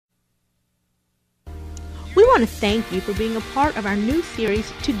We want to thank you for being a part of our new series,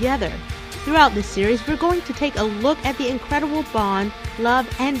 Together. Throughout this series, we're going to take a look at the incredible bond, love,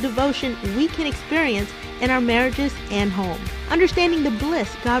 and devotion we can experience in our marriages and home, understanding the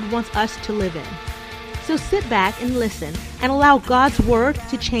bliss God wants us to live in. So sit back and listen and allow God's Word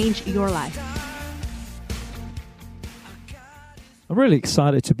to change your life. I'm really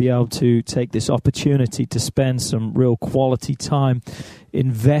excited to be able to take this opportunity to spend some real quality time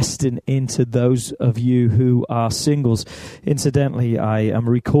investing into those of you who are singles. Incidentally, I am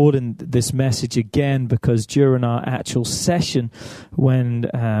recording this message again because during our actual session when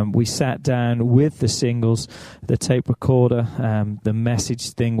we sat down with the singles, the tape recorder, the message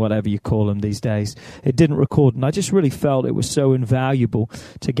thing, whatever you call them these days, it didn't record. And I just really felt it was so invaluable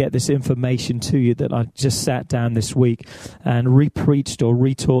to get this information to you that I just sat down this week and re-preached or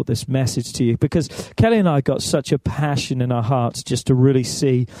retaught this message to you, because Kelly and I got such a passion in our hearts just to really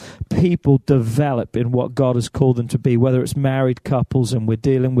see people develop in what God has called them to be, whether it's married couples and we're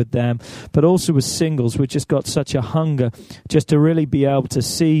dealing with them, but also with singles. We've just got such a hunger just to really be able to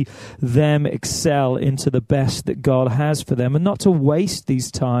see them excel into the best that God has for them, and not to waste these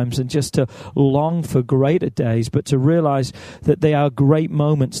times and just to long for greater days, but to realize that they are great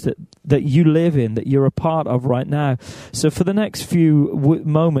moments that you live in, that you're a part of right now. So for the next few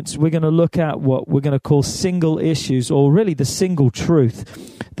moments, we're going to look at what we're going to call single issues, or really the single truth.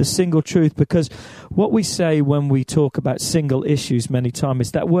 The single truth, because what we say when we talk about single issues many times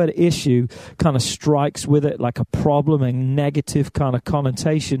is that word issue kind of strikes with it like a problem and negative kind of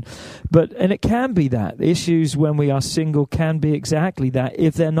connotation. And it can be that. Issues when we are single can be exactly that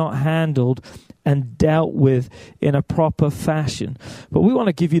if they're not handled and dealt with in a proper fashion. But we want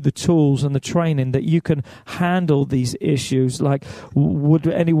to give you the tools and the training that you can handle these issues, like, would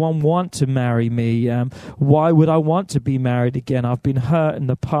anyone want to marry me? Why would I want to be married again? I've been hurt in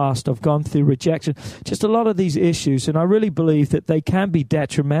the past. I've gone through rejection. Just a lot of these issues, and I really believe that they can be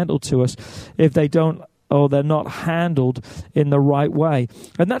detrimental to us if they don't, or they're not handled in the right way.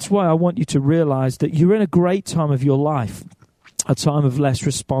 And that's why I want you to realize that you're in a great time of your life, a time of less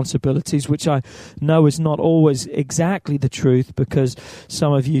responsibilities, which I know is not always exactly the truth, because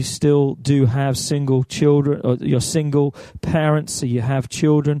some of you still do have single children, or you're single parents, so you have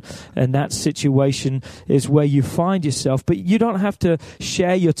children, and that situation is where you find yourself. But you don't have to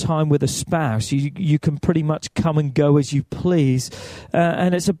share your time with a spouse. You can pretty much come and go as you please,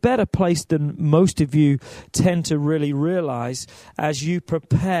 and it's a better place than most of you tend to really realize as you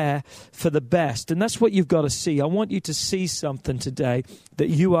prepare for the best. And that's what you've got to see. I want you to see something today, that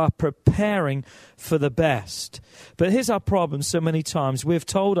you are preparing for the best. But here's our problem. So many times we've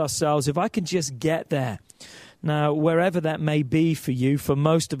told ourselves, if I can just get there. Now, wherever that may be for you, for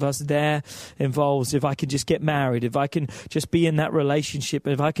most of us, there involves if I can just get married, if I can just be in that relationship,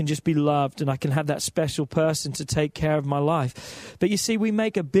 if I can just be loved and I can have that special person to take care of my life. But you see, we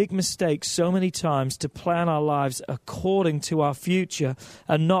make a big mistake so many times to plan our lives according to our future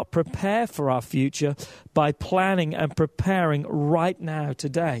and not prepare for our future by planning and preparing right now,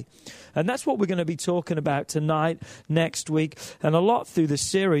 today. And that's what we're going to be talking about tonight, next week, and a lot through this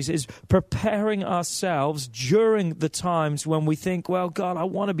series is preparing ourselves during the times when we think, well, God, I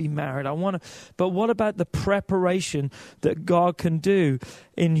want to be married. But what about the preparation that God can do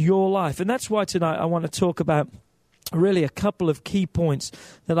in your life? And that's why tonight I want to talk about really a couple of key points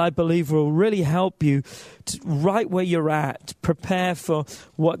that I believe will really help you right where you're at, prepare for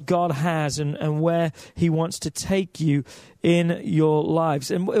what God has and where He wants to take you in your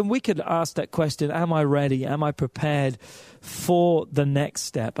lives. And we could ask that question, am I ready? Am I prepared for the next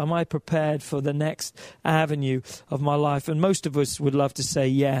step? Am I prepared for the next avenue of my life? And most of us would love to say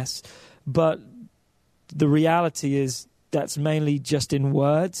yes, but the reality is that's mainly just in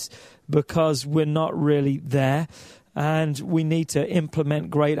words, because we're not really there. And we need to implement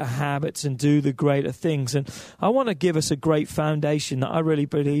greater habits and do the greater things. And I want to give us a great foundation that I really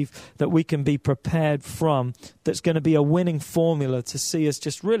believe that we can be prepared from, that's going to be a winning formula to see us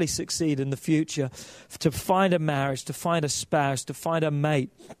just really succeed in the future, to find a marriage, to find a spouse, to find a mate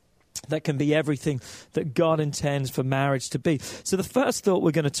that can be everything that God intends for marriage to be. So the first thought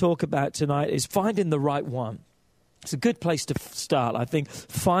we're going to talk about tonight is finding the right one. It's a good place to start, I think,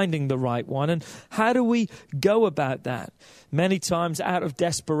 finding the right one. And how do we go about that? Many times out of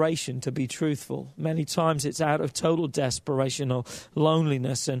desperation, to be truthful. Many times it's out of total desperation or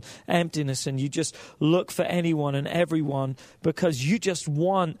loneliness and emptiness, and you just look for anyone and everyone because you just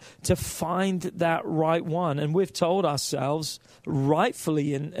want to find that right one. And we've told ourselves,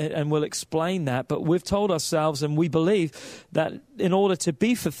 rightfully, and we'll explain that, but we've told ourselves and we believe that in order to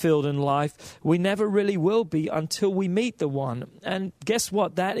be fulfilled in life, we never really will be until until we meet the one. And guess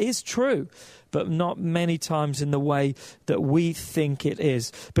what? That is true, but not many times in the way that we think it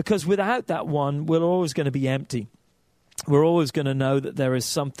is. Because without that one, we're always going to be empty. We're always going to know that there is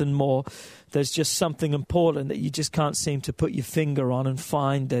something more. There's just something important that you just can't seem to put your finger on and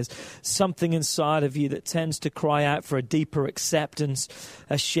find. There's something inside of you that tends to cry out for a deeper acceptance,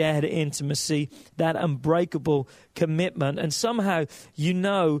 a shared intimacy, that unbreakable commitment. And somehow you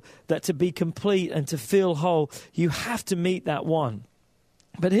know that to be complete and to feel whole, you have to meet that one.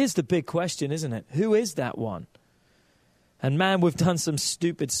 But here's the big question, isn't it? Who is that one? And man, we've done some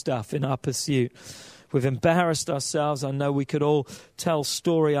stupid stuff in our pursuit. We've embarrassed ourselves. I know we could all tell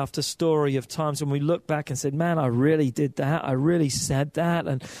story after story of times when we look back and said, man, I really did that. I really said that.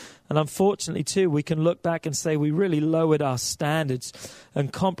 And unfortunately, too, we can look back and say we really lowered our standards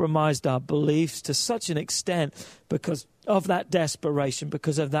and compromised our beliefs to such an extent because of that desperation,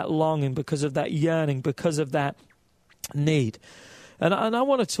 because of that longing, because of that yearning, because of that need. And I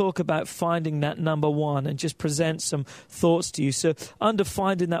want to talk about finding that number one and just present some thoughts to you. So under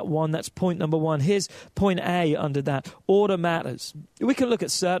finding that one, that's point number one. Here's point A under that. Order matters. We can look at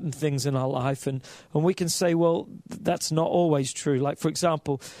certain things in our life and we can say, well, that's not always true. Like, for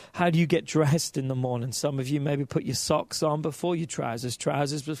example, how do you get dressed in the morning? Some of you maybe put your socks on before your trousers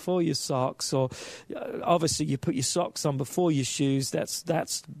before your socks, or obviously you put your socks on before your shoes.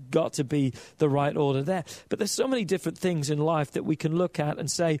 That's got to be the right order there. But there's so many different things in life that we can look at and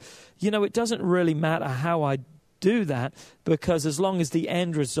say, it doesn't really matter how I do that, because as long as the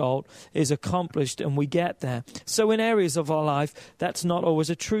end result is accomplished and we get there. So in areas of our life, that's not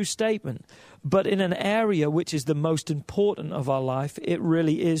always a true statement. But in an area which is the most important of our life, it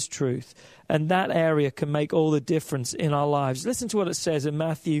really is truth. And that area can make all the difference in our lives. Listen to what it says in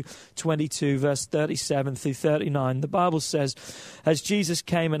Matthew 22, verse 37 through 39. The Bible says, as Jesus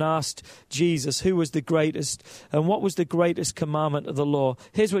came and asked Jesus who was the greatest and what was the greatest commandment of the law,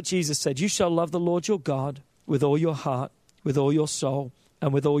 here's what Jesus said: you shall love the Lord your God with all your heart, with all your soul,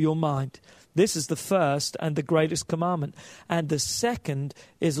 and with all your mind. This is the first and the greatest commandment. And the second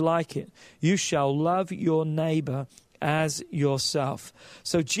is like it. You shall love your neighbor as yourself.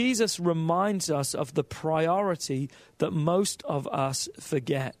 So Jesus reminds us of the priority that most of us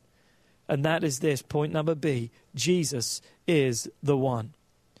forget. And that is this, point number B. Jesus is the one.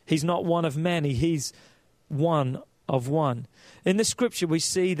 He's not one of many. He's one of one. In the scripture, we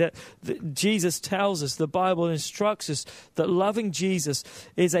see that Jesus tells us, the Bible instructs us that loving Jesus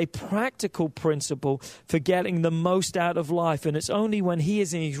is a practical principle for getting the most out of life. And it's only when he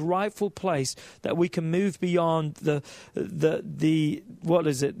is in his rightful place that we can move beyond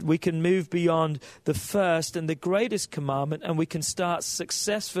we can move beyond the first and the greatest commandment, and we can start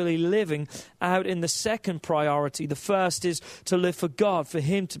successfully living out in the second priority. The first is to live for God, for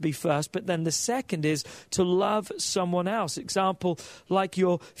him to be first. But then the second is to love someone else. Example, like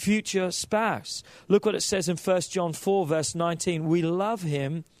your future spouse. Look what it says in 1 John 4, verse 19. We love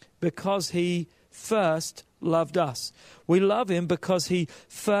him because he first loved us. We love him because he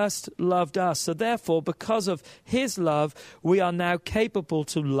first loved us. So therefore, because of his love, we are now capable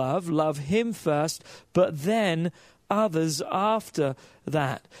to love him first, but then others after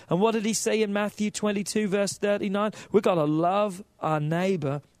that. And what did he say in Matthew 22, verse 39? We've got to love our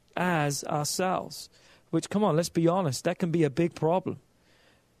neighbor as ourselves. Which, come on, let's be honest, that can be a big problem.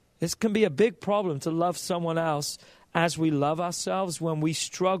 This can be a big problem to love someone else as we love ourselves, when we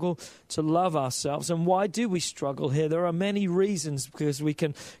struggle to love ourselves. And why do we struggle here? There are many reasons, because we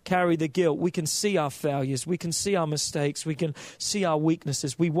can carry the guilt. We can see our failures. We can see our mistakes. We can see our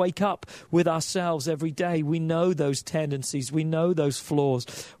weaknesses. We wake up with ourselves every day. We know those tendencies. We know those flaws.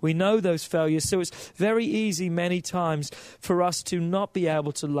 We know those failures. So it's very easy many times for us to not be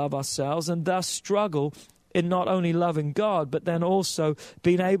able to love ourselves and thus struggle in not only loving God, but then also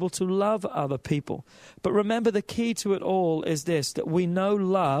being able to love other people. But remember, the key to it all is this, that we know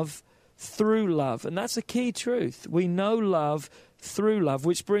love through love. And that's a key truth. We know love through love,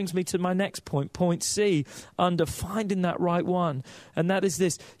 which brings me to my next point, point C, under finding that right one. And that is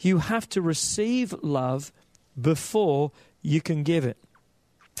this: you have to receive love before you can give it.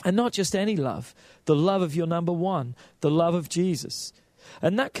 And not just any love, the love of your number one, the love of Jesus.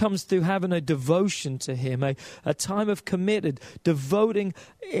 And that comes through having a devotion to him, a time of committed, being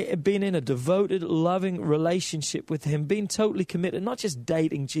in a devoted, loving relationship with him, being totally committed, not just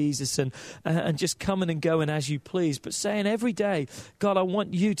dating Jesus and just coming and going as you please, but saying every day, God, I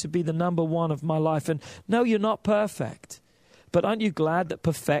want you to be the number one of my life. And no, you're not perfect, but aren't you glad that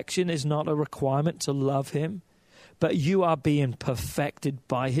perfection is not a requirement to love him? But you are being perfected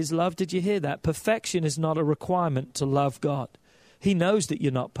by his love. Did you hear that? Perfection is not a requirement to love God. He knows that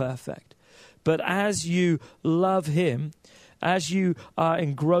you're not perfect. But as you love him, as you are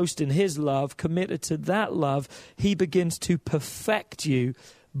engrossed in his love, committed to that love, he begins to perfect you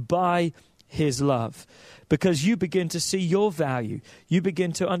by his love. Because you begin to see your value. You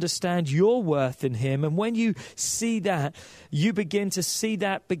begin to understand your worth in him. And when you see that, you begin to see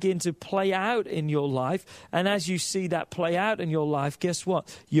that begin to play out in your life. And as you see that play out in your life, guess what?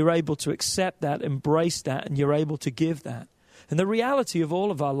 You're able to accept that, embrace that, and you're able to give that. And the reality of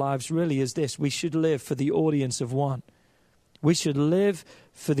all of our lives really is this: we should live for the audience of one. We should live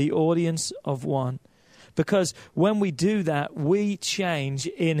for the audience of one. Because when we do that, we change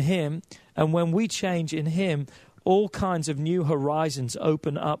in him. And when we change in him, all kinds of new horizons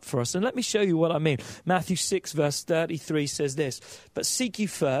open up for us. And let me show you what I mean. Matthew 6 verse 33 says this: "But seek ye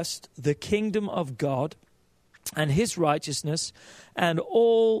first the kingdom of God and his righteousness, and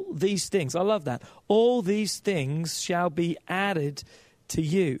all these things," I love that, "all these things shall be added to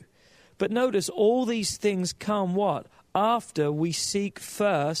you." But notice, all these things come what? After we seek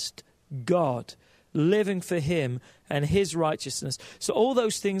first God, living for him and his righteousness. So all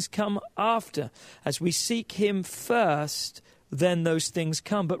those things come after. As we seek him first, then those things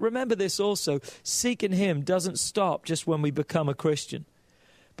come. But remember this also: seeking him doesn't stop just when we become a Christian,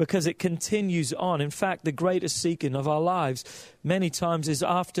 because it continues on. In fact, the greatest seeking of our lives many times is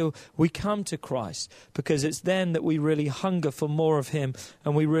after we come to Christ, because it's then that we really hunger for more of him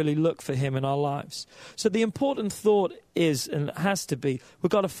and we really look for him in our lives. So the important thought is, and it has to be, we've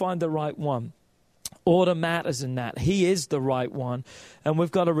got to find the right one. Order matters in that. He is the right one, and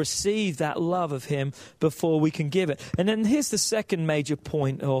we've got to receive that love of him before we can give it. And then here's the second major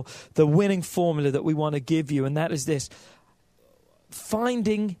point, or the winning formula that we want to give you, and that is this: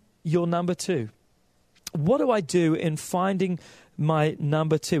 finding your number two. What do I do in finding my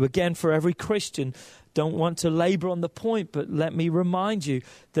number two? Again, for every Christian, don't want to labor on the point, but let me remind you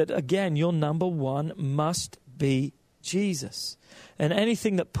that, again, your number one must be Jesus. And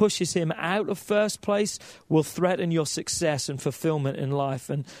anything that pushes him out of first place will threaten your success and fulfillment in life.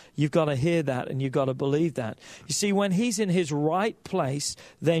 And you've got to hear that, and you've got to believe that. You see, when he's in his right place,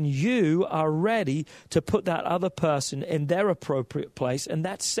 then you are ready to put that other person in their appropriate place, and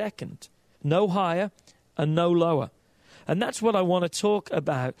that's second. No higher and no lower. And that's what I want to talk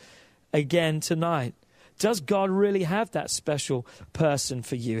about again tonight. Does God really have that special person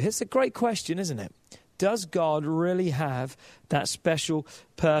for you? It's a great question, isn't it? Does God really have that special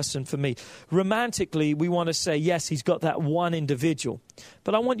person for me? Romantically, we want to say, yes, he's got that one individual.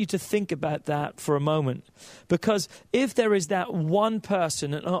 But I want you to think about that for a moment. Because if there is that one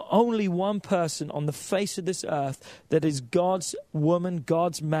person, and only one person on the face of this earth that is God's woman,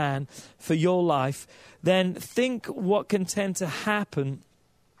 God's man for your life, then think what can tend to happen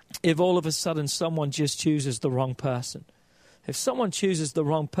if all of a sudden someone just chooses the wrong person. If someone chooses the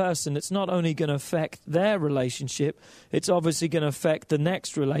wrong person, it's not only going to affect their relationship, it's obviously going to affect the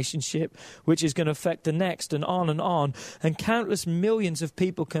next relationship, which is going to affect the next, and on and on. And countless millions of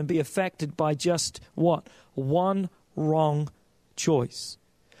people can be affected by just what? One wrong choice.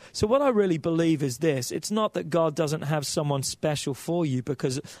 So what I really believe is this: it's not that God doesn't have someone special for you,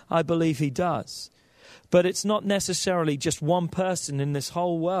 because I believe he does. But it's not necessarily just one person in this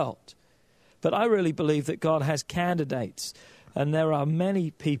whole world. But I really believe that God has candidates, and there are many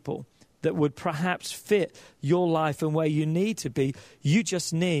people that would perhaps fit your life and where you need to be. You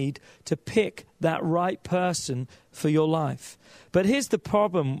just need to pick that right person for your life. But here's the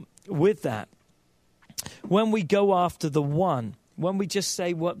problem with that. When we go after the one, when we just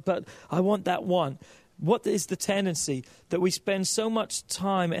say, but I want that one, what is the tendency? That we spend so much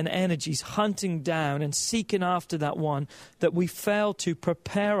time and energies hunting down and seeking after that one that we fail to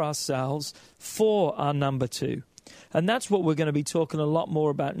prepare ourselves for our number two. And that's what we're going to be talking a lot more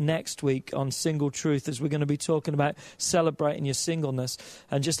about next week on Single Truth, as we're going to be talking about celebrating your singleness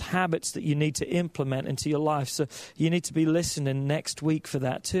and just habits that you need to implement into your life. So you need to be listening next week for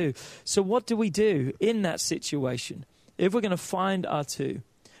that too. So what do we do in that situation? If we're going to find our two,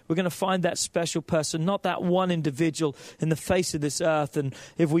 we're going to find that special person, not that one individual in the face of this earth. And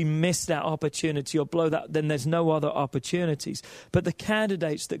if we miss that opportunity or blow that, then there's no other opportunities. But the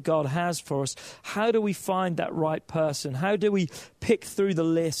candidates that God has for us, how do we find that right person? How do we pick through the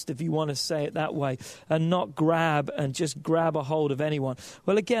list, if you want to say it that way, and not grab a hold of anyone?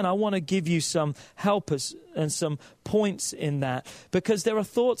 Well, again, I want to give you some helpers and some points in that, because there are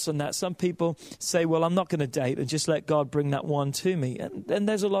thoughts on that. Some people say, well, I'm not going to date and just let God bring that one to me. And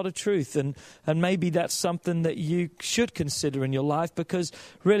there's a lot of truth. And maybe that's something that you should consider in your life, because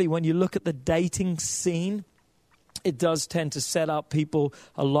really when you look at the dating scene, it does tend to set up people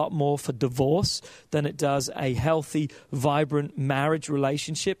a lot more for divorce than it does a healthy, vibrant marriage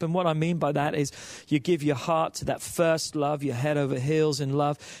relationship. And what I mean by that is you give your heart to that first love, you're head over heels in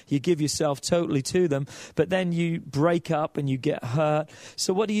love, you give yourself totally to them, but then you break up and you get hurt.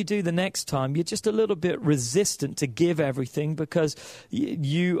 So what do you do the next time? You're just a little bit resistant to give everything because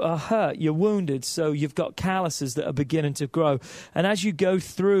you are hurt, you're wounded, so you've got calluses that are beginning to grow. And as you go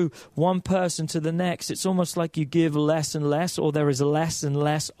through one person to the next, it's almost like you give less and less, or there is less and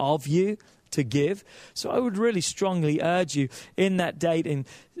less of you to give. So I would really strongly urge you in that dating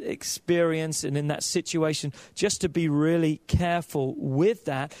experience and in that situation just to be really careful with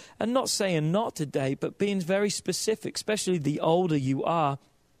that, and not saying not to date, but being very specific, especially the older you are.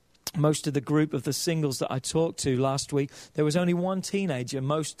 Most of the group of the singles that I talked to last week, there was only one teenager.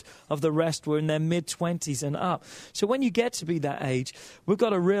 Most of the rest were in their mid-20s and up. So when you get to be that age, we've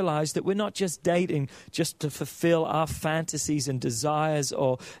got to realize that we're not just dating just to fulfill our fantasies and desires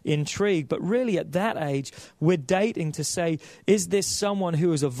or intrigue, but really at that age, we're dating to say, is this someone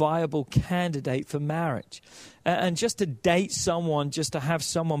who is a viable candidate for marriage? And just to date someone, just to have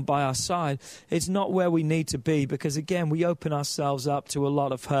someone by our side, it's not where we need to be, because, again, we open ourselves up to a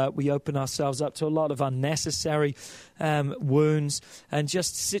lot of hurt. We open ourselves up to a lot of unnecessary wounds and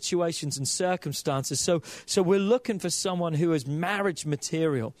just situations and circumstances. So we're looking for someone who is marriage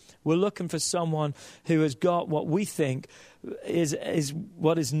material. We're looking for someone who has got what we think is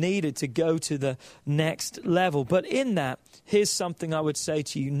what is needed to go to the next level. But in that, here's something I would say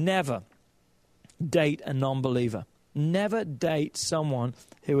to you: never date a non-believer. Never date someone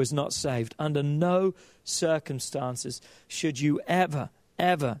who is not saved. Under no circumstances should you ever,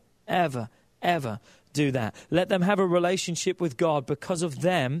 ever, ever, ever do that. Let them have a relationship with God because of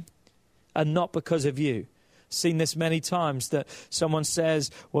them and not because of you. Seen this many times, that someone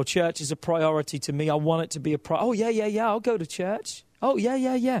says, well, church is a priority to me. I want it to be a priority. Oh, yeah, I'll go to church. Oh,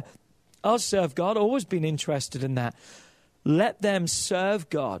 yeah. I'll serve God. Always been interested in that. Let them serve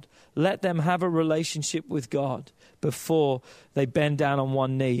God. Let them have a relationship with God before they bend down on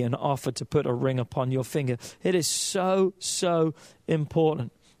one knee and offer to put a ring upon your finger. It is so, so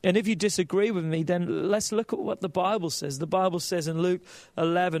important. And if you disagree with me, then let's look at what the Bible says. The Bible says in Luke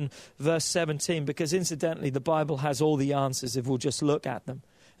 11, verse 17, because incidentally, the Bible has all the answers if we'll just look at them.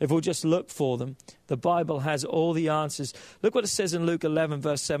 If we'll just look for them, the Bible has all the answers. Look what it says in Luke 11,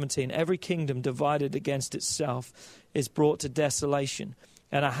 verse 17. Every kingdom divided against itself is brought to desolation,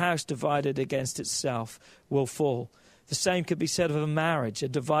 and a house divided against itself will fall. The same could be said of a marriage. A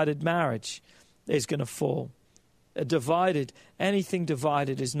divided marriage is going to fall. Anything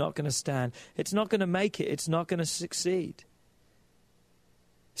divided is not going to stand. It's not going to make it. It's not going to succeed.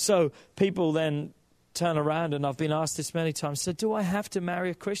 So people then turn around, and I've been asked this many times, so do I have to marry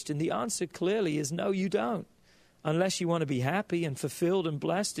a Christian? The answer clearly is no, you don't, unless you want to be happy and fulfilled and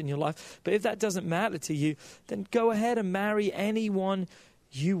blessed in your life. But if that doesn't matter to you, then go ahead and marry anyone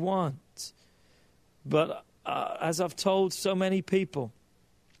you want. But as I've told so many people,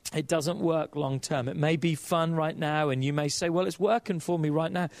 it doesn't work long term. It may be fun right now, and you may say, well, it's working for me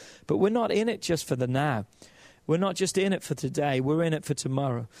right now. But we're not in it just for the now. We're not just in it for today. We're in it for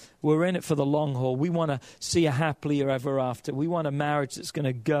tomorrow. We're in it for the long haul. We want to see a happily ever after. We want a marriage that's going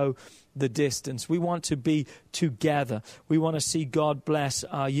to go the distance. We want to be together. We want to see God bless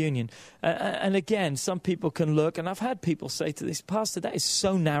our union. And again, some people can look, and I've had people say to this, Pastor, that is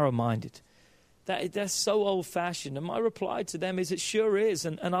so narrow-minded. That's so old-fashioned. And my reply to them is, it sure is.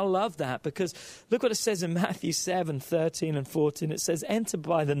 And I love that, because look what it says in Matthew 7, 13 and 14. It says, enter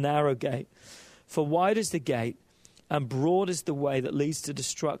by the narrow gate. For wide is the gate, and broad is the way that leads to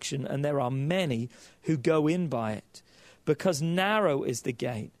destruction, and there are many who go in by it. Because narrow is the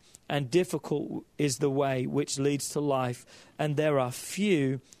gate, and difficult is the way which leads to life, and there are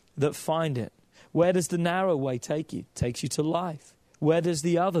few that find it. Where does the narrow way take you? It takes you to life. Where does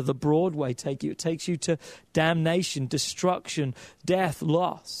the other, the broad way, take you? It takes you to damnation, destruction, death,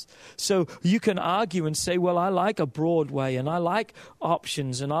 loss. So you can argue and say, well, I like a broad way, and I like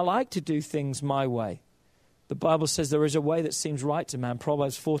options, and I like to do things my way. The Bible says there is a way that seems right to man.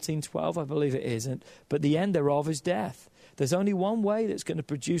 Proverbs 14:12, I believe it is. But the end thereof is death. There's only one way that's going to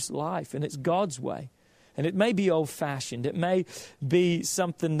produce life, and it's God's way. And it may be old-fashioned. It may be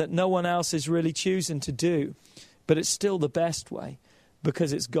something that no one else is really choosing to do. But it's still the best way,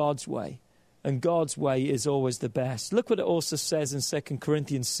 because it's God's way. And God's way is always the best. Look what it also says in 2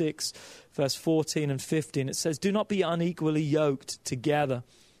 Corinthians 6, verse 14 and 15. It says, do not be unequally yoked together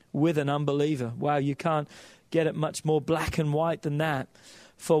with an unbeliever. Wow, you can't get it much more black and white than that.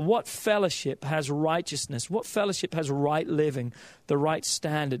 For what fellowship has righteousness? What fellowship has right living, the right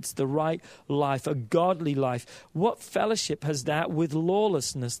standards, the right life, a godly life? What fellowship has that with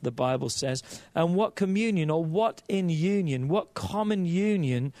lawlessness, the Bible says? And what communion, or what in union, what common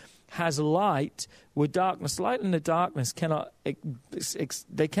union has light with darkness? Light and the darkness cannot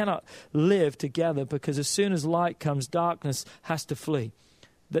live together, because as soon as light comes, darkness has to flee.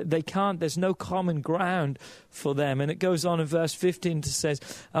 They can't, there's no common ground for them. And it goes on in verse 15 to says,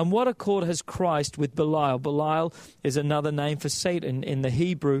 and what accord has Christ with Belial? Belial is another name for Satan in the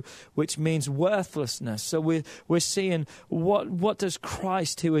Hebrew, which means worthlessness. So we're seeing what does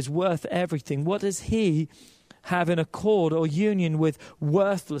Christ, who is worth everything, what does he have an accord or union with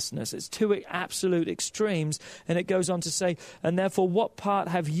worthlessness? It's two absolute extremes. And it goes on to say, and therefore what part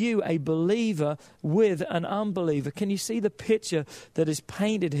have you, a believer, with an unbeliever? Can you see the picture that is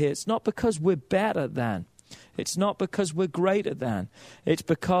painted here? It's not because we're better than. It's not because we're greater than. It's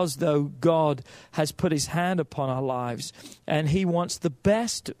because, though, God has put his hand upon our lives and he wants the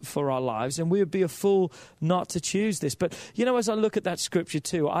best for our lives, and we would be a fool not to choose this. But, as I look at that scripture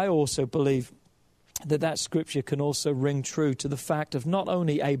too, I also believe that scripture can also ring true to the fact of not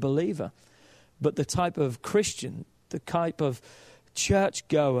only a believer, but the type of Christian, the type of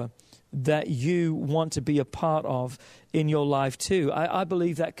churchgoer that you want to be a part of in your life too. I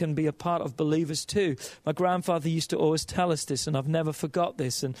believe that can be a part of believers too. My grandfather used to always tell us this, and I've never forgot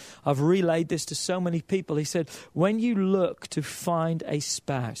this, and I've relayed this to so many people. He said, when you look to find a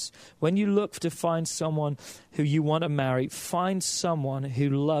spouse, when you look to find someone who you want to marry, find someone who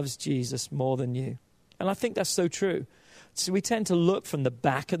loves Jesus more than you. And I think that's so true. So we tend to look from the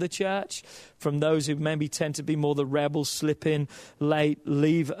back of the church, from those who maybe tend to be more the rebels, slip in late,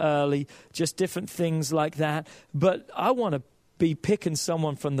 leave early, just different things like that. But I want to be picking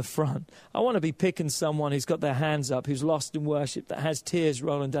someone from the front. I want to be picking someone who's got their hands up, who's lost in worship, that has tears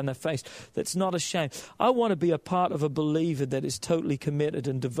rolling down their face, that's not ashamed. I want to be a part of a believer that is totally committed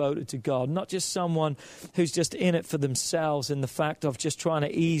and devoted to God, not just someone who's just in it for themselves in the fact of just trying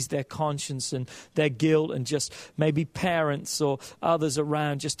to ease their conscience and their guilt, and just maybe parents or others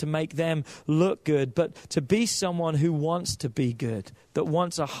around just to make them look good, but to be someone who wants to be good, that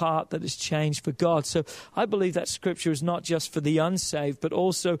wants a heart that is changed for God. So I believe that scripture is not just for the unsaved, but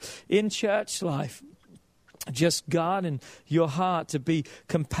also in church life. Just guarding your heart to be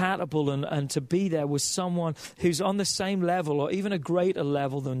compatible and to be there with someone who's on the same level or even a greater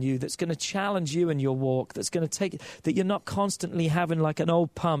level than you, that's going to challenge you in your walk, that's going to take, that you're not constantly having like an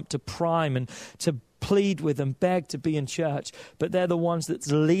old pump to prime and to plead with and beg to be in church, but they're the ones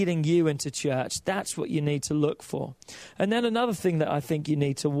that's leading you into church. That's what you need to look for. And then another thing that I think you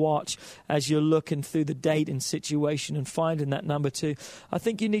need to watch as you're looking through the dating situation and finding that number two, I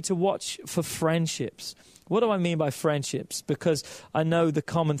think you need to watch for friendships. What do I mean by friendships? Because I know the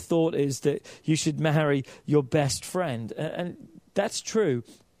common thought is that you should marry your best friend. And that's true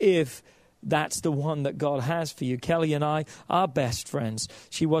if that's the one that God has for you. Kelly and I are best friends.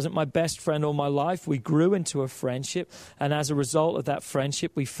 She wasn't my best friend all my life. We grew into a friendship, and as a result of that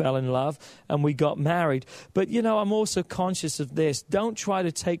friendship, we fell in love and we got married. But, I'm also conscious of this. Don't try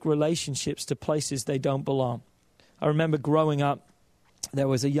to take relationships to places they don't belong. I remember growing up, there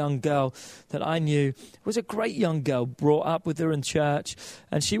was a young girl that I knew. It was a great young girl, brought up with her in church,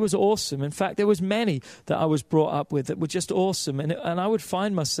 and she was awesome. In fact, there was many that I was brought up with that were just awesome, and I would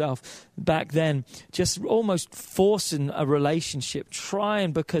find myself back then just almost forcing a relationship,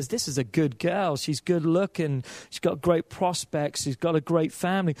 trying, because this is a good girl. She's good looking. She's got great prospects. She's got a great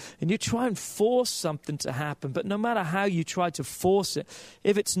family, and you try and force something to happen, but no matter how you try to force it,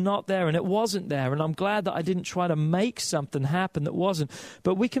 if it's not there, and it wasn't there, and I'm glad that I didn't try to make something happen that wasn't.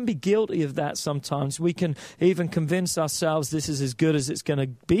 But we can be guilty of that sometimes. We can even convince ourselves this is as good as it's going to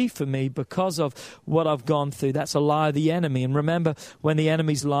be for me because of what I've gone through. That's a lie of the enemy. And remember, when the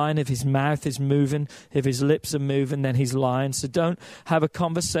enemy's lying, if his mouth is moving, if his lips are moving, then he's lying. So don't have a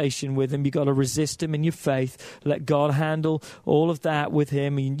conversation with him. You've got to resist him in your faith. Let God handle all of that with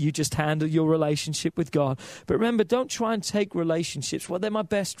him. You just handle your relationship with God. But remember, don't try and take relationships. Well, they're my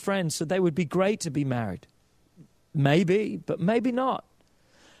best friends, so they would be great to be married. Maybe, but maybe not.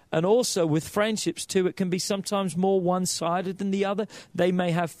 And also with friendships too, it can be sometimes more one-sided than the other. They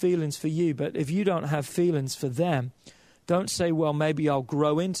may have feelings for you, but if you don't have feelings for them, don't say, well, maybe I'll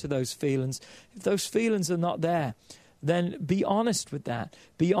grow into those feelings. If those feelings are not there, then be honest with that.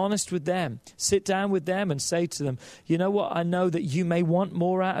 Be honest with them. Sit down with them and say to them, you know what, I know that you may want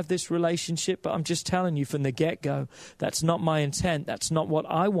more out of this relationship, but I'm just telling you from the get-go, that's not my intent. That's not what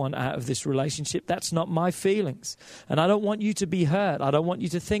I want out of this relationship. That's not my feelings. And I don't want you to be hurt. I don't want you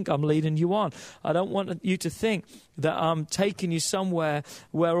to think I'm leading you on. I don't want you to think that I'm taking you somewhere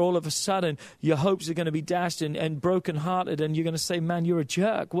where all of a sudden your hopes are going to be dashed and brokenhearted, and you're going to say, man, you're a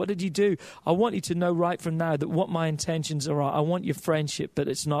jerk. What did you do? I want you to know right from now that what my intentions are. I want your friendship, but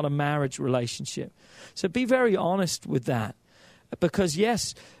it's not a marriage relationship. So be very honest with that. Because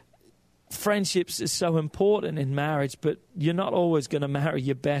yes, friendships is so important in marriage, but you're not always going to marry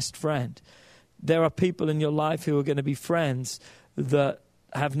your best friend. There are people in your life who are going to be friends that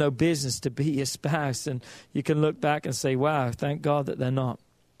have no business to be your spouse, and you can look back and say, wow, thank God that they're not.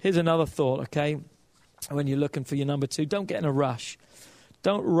 Here's another thought, okay? When you're looking for your number two, don't get in a rush.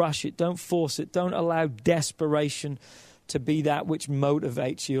 Don't rush it. Don't force it. Don't allow desperation to be that which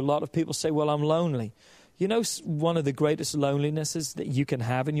motivates you. A lot of people say, well, I'm lonely. You know, one of the greatest lonelinesses that you can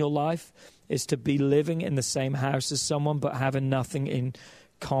have in your life is to be living in the same house as someone but having nothing in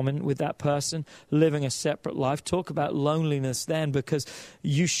common with that person, living a separate life. Talk about loneliness then, because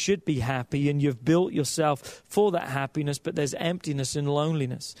you should be happy and you've built yourself for that happiness, but there's emptiness and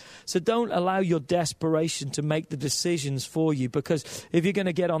loneliness. So don't allow your desperation to make the decisions for you, because if you're going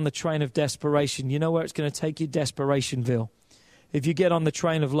to get on the train of desperation, you know where it's going to take you? Desperationville. If you get on the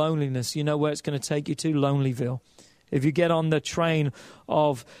train of loneliness, you know where it's going to take you to? Lonelyville. If you get on the train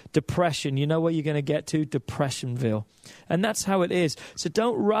of depression, you know where you're going to get to? Depressionville. And that's how it is. So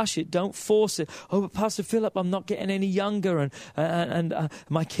don't rush it. Don't force it. Oh, but Pastor Philip, I'm not getting any younger, and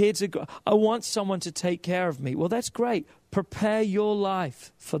my kids are... I want someone to take care of me. Well, that's great. Prepare your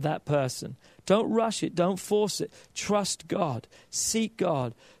life for that person. Don't rush it. Don't force it. Trust God. Seek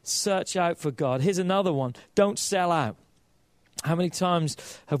God. Search out for God. Here's another one. Don't sell out. How many times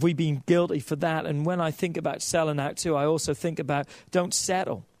have we been guilty for that? And when I think about selling out too, I also think about don't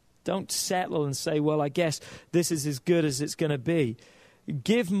settle. Don't settle and say, well, I guess this is as good as it's going to be.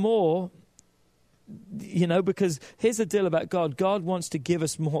 Give more, you know, because here's the deal about God. God wants to give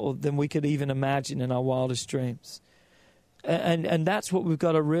us more than we could even imagine in our wildest dreams. And that's what we've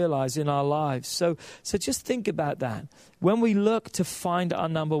got to realize in our lives. So just think about that. When we look to find our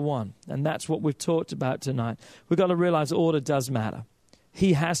number one, and that's what we've talked about tonight, we've got to realize order does matter.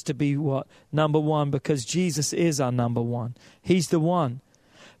 He has to be what? Number one, because Jesus is our number one. He's the one.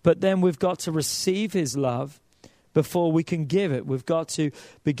 But then we've got to receive his love before we can give it. We've got to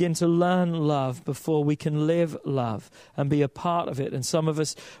begin to learn love before we can live love and be a part of it. And some of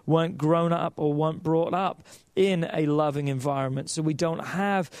us weren't grown up or weren't brought up in a loving environment, so we don't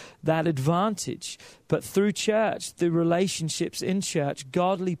have that advantage. But through church, through relationships in church,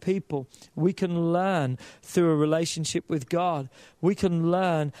 godly people, we can learn through a relationship with God. We can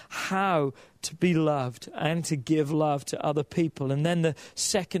learn how to be loved and to give love to other people. And then the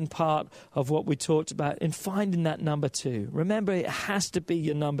second part of what we talked about in finding that number two. Remember, it has to be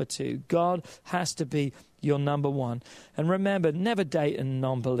your number two. God has to be your number one. And remember, never date a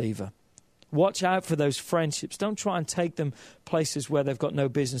non-believer. Watch out for those friendships. Don't try and take them places where they've got no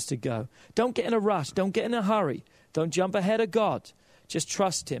business to go. Don't get in a rush. Don't get in a hurry. Don't jump ahead of God. Just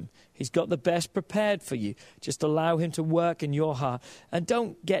trust him. He's got the best prepared for you. Just allow him to work in your heart. And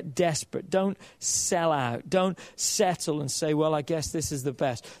don't get desperate. Don't sell out. Don't settle and say, well, I guess this is the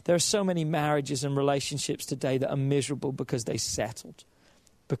best. There are so many marriages and relationships today that are miserable because they settled,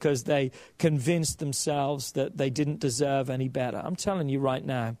 because they convinced themselves that they didn't deserve any better. I'm telling you right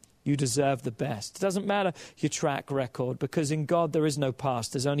now, you deserve the best. It doesn't matter your track record, because in God there is no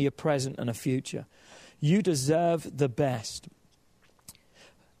past. There's only a present and a future. You deserve the best.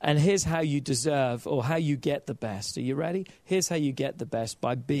 And here's how you deserve, or how you get the best. Are you ready? Here's how you get the best: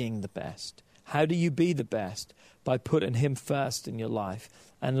 by being the best. How do you be the best? By putting him first in your life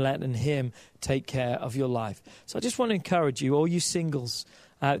and letting him take care of your life. So I just want to encourage you, all you singles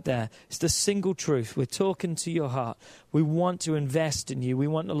out there. It's the single truth. We're talking to your heart. We want to invest in you. We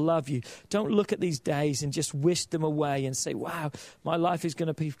want to love you. Don't look at these days and just wish them away and say, wow, my life is going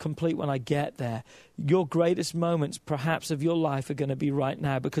to be complete when I get there. Your greatest moments, perhaps, of your life are going to be right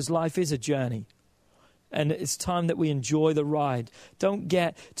now, because life is a journey. And it's time that we enjoy the ride. Don't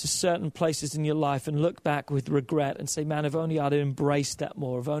get to certain places in your life and look back with regret and say, man, if only I'd have embraced that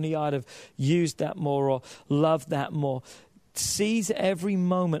more. If only I'd have used that more or loved that more. Seize every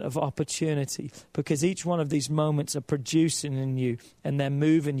moment of opportunity, because each one of these moments are producing in you, and they're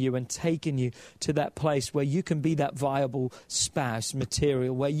moving you and taking you to that place where you can be that viable spouse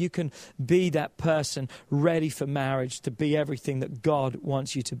material, where you can be that person ready for marriage, to be everything that God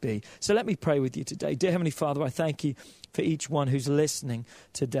wants you to be. So let me pray with you today. Dear Heavenly Father, I thank you for each one who's listening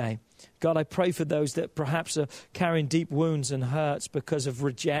today. God, I pray for those that perhaps are carrying deep wounds and hurts because of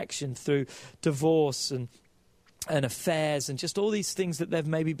rejection through divorce and affairs and just all these things that they've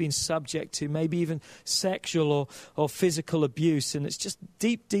maybe been subject to, maybe even sexual or physical abuse. And it's just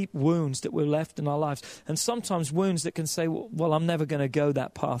deep, deep wounds that we're left in our lives. And sometimes wounds that can say, well, I'm never going to go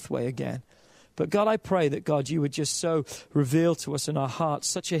that pathway again. But God, I pray that, God, you would just so reveal to us in our hearts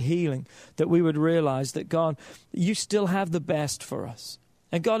such a healing that we would realize that, God, you still have the best for us.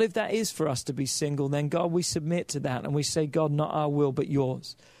 And God, if that is for us to be single, then God, we submit to that and we say, God, not our will, but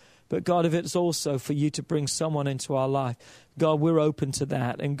yours. But God, if it's also for you to bring someone into our life, God, we're open to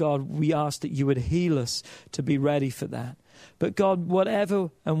that. And God, we ask that you would heal us to be ready for that. But God,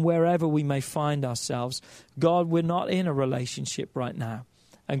 whatever and wherever we may find ourselves, God, we're not in a relationship right now.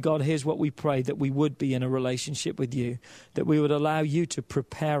 And God, here's what we pray, that we would be in a relationship with you, that we would allow you to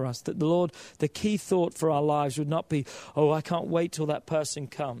prepare us, that the Lord, the key thought for our lives would not be, oh, I can't wait till that person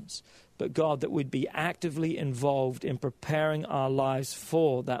comes. But God, that we'd be actively involved in preparing our lives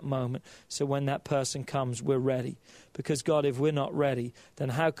for that moment. So when that person comes, we're ready. Because God, if we're not ready, then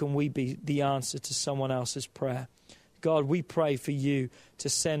how can we be the answer to someone else's prayer? God, we pray for you to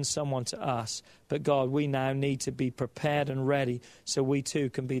send someone to us. But God, we now need to be prepared and ready so we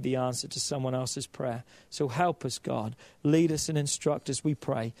too can be the answer to someone else's prayer. So help us, God. Lead us and instruct us, we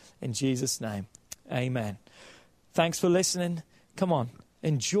pray. In Jesus' name, amen. Thanks for listening. Come on,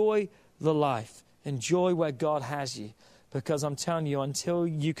 enjoy the life. Enjoy where God has you. Because I'm telling you, until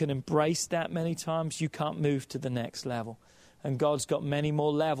you can embrace that many times, you can't move to the next level. And God's got many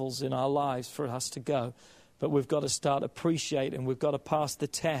more levels in our lives for us to go. But we've got to start appreciating. We've got to pass the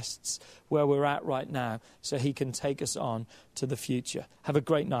tests where we're at right now so he can take us on to the future. Have a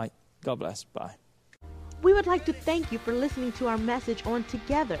great night. God bless. Bye. We would like to thank you for listening to our message on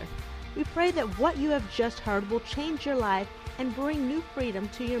Together. We pray that what you have just heard will change your life and bring new freedom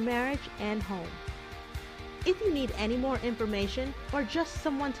to your marriage and home. If you need any more information or just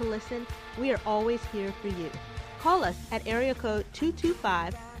someone to listen, we are always here for you. Call us at area code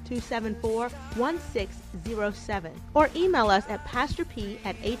 225-274-1607 or email us at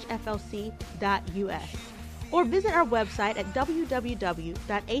pastorp@hflc.us or visit our website at www.hflc.us.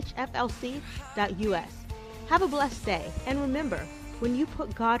 Have a blessed day, and remember, when you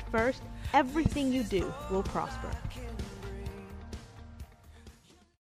put God first, everything you do will prosper.